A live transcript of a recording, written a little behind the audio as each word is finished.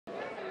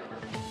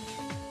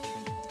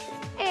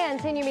And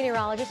senior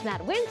meteorologist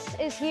Matt Wintz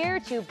is here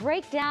to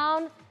break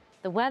down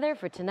the weather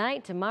for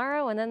tonight,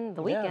 tomorrow, and then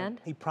the weekend.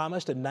 He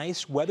promised a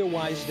nice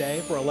weather-wise day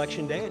for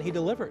Election Day, and he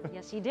delivered.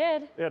 Yes, he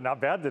did. Yeah, not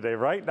bad today,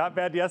 right? Not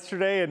bad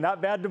yesterday and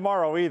not bad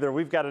tomorrow either.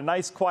 We've got a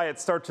nice, quiet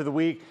start to the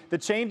week. The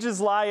changes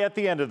lie at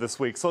the end of this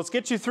week. So let's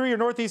get you through your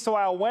Northeast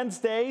Ohio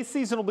Wednesday.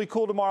 Seasonably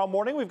cool tomorrow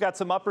morning. We've got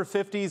some upper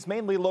 50s,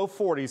 mainly low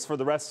 40s for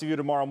the rest of you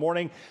tomorrow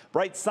morning.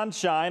 Bright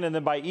sunshine, and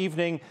then by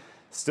evening,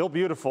 still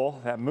beautiful.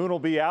 That moon will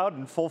be out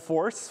in full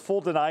force.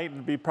 Full tonight.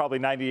 It'll be probably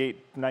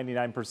 98,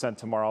 99%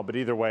 tomorrow. But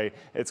either way,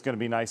 it's going to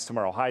be nice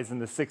tomorrow. Highs in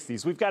the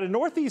 60s. We've got a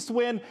northeast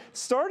wind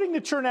starting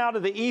to turn out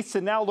of the east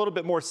and now a little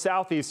bit more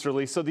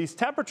southeasterly. So these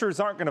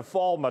temperatures aren't going to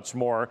fall much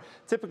more.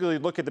 Typically,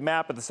 look at the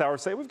map at this hour,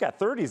 say we've got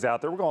 30s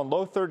out there. We're going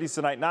low 30s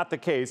tonight. Not the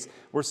case.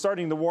 We're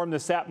starting to warm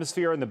this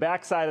atmosphere in the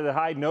backside of the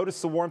high. Notice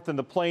the warmth in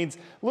the plains.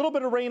 A little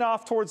bit of rain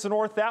off towards the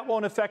north. That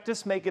won't affect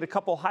us. Make it a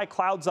couple high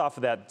clouds off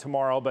of that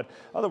tomorrow. But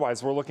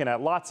otherwise, we're looking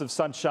at lots of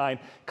sunshine.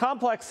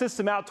 Complex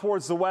system out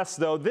towards the west,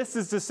 though. This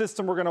is the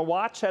system we're going to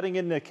watch heading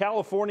into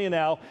California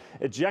now,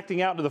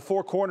 ejecting out into the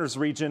Four Corners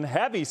region.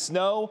 Heavy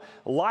snow,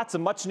 lots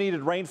of much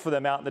needed rain for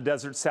them out in the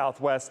desert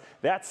southwest.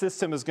 That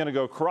system is going to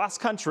go cross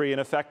country and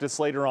affect us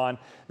later on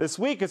this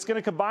week. It's going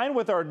to combine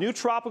with our new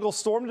tropical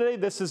storm today.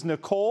 This is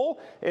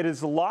Nicole. It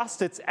has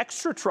lost its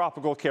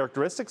extratropical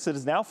characteristics. It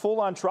is now full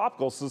on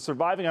tropical, so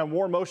surviving on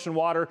warm ocean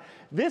water.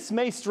 This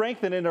may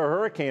strengthen into a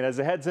hurricane as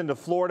it heads into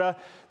Florida.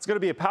 It's going to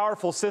be a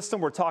powerful system.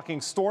 We're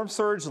talking storm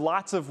surge,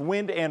 lots of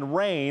wind and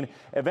rain.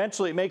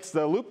 Eventually, it makes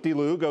the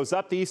loop-de-loo, goes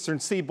up the eastern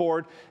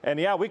seaboard. And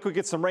yeah, we could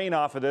get some rain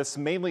off of this,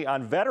 mainly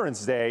on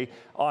Veterans Day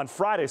on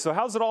Friday. So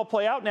how's it all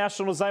play out?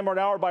 National Design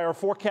Hour by our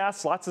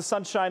forecast. Lots of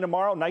sunshine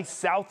tomorrow. Nice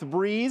south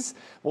breeze.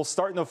 We'll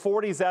start in the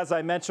 40s, as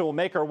I mentioned. We'll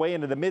make our way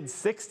into the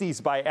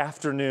mid-60s by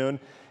afternoon.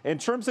 In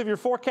terms of your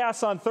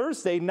forecasts on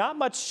Thursday, not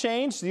much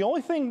change. The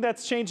only thing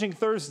that's changing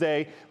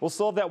Thursday, we'll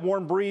still have that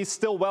warm breeze,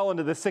 still well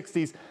into the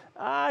 60s.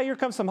 Here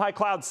comes some high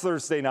clouds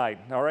Thursday night.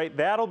 All right,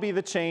 that'll be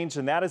the change,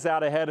 and that is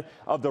out ahead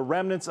of the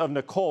remnants of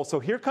Nicole. So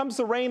here comes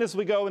the rain as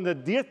we go in the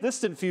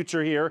distant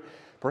future here.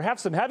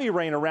 Perhaps some heavy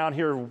rain around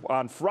here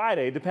on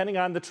Friday, depending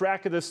on the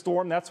track of this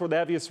storm. That's where the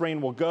heaviest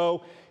rain will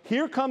go.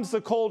 Here comes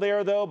the cold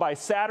air, though. By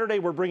Saturday,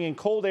 we're bringing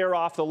cold air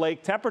off the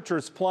lake.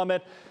 Temperatures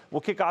plummet.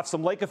 We'll kick off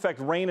some lake effect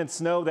rain and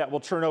snow that will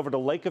turn over to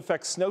lake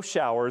effect snow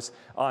showers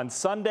on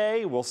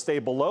Sunday. We'll stay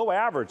below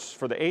average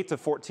for the 8 to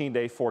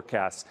 14-day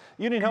forecast.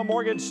 Union Home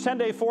Mortgage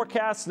 10-day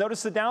forecast.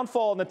 Notice the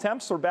downfall in the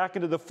temps. We're back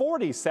into the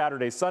 40s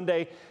Saturday,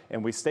 Sunday,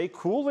 and we stay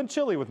cool and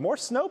chilly with more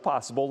snow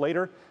possible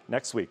later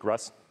next week.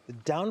 Russ? The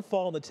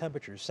downfall in the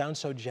temperatures sounds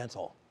so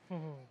gentle.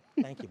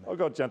 Thank you, man. I'll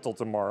go gentle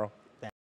tomorrow.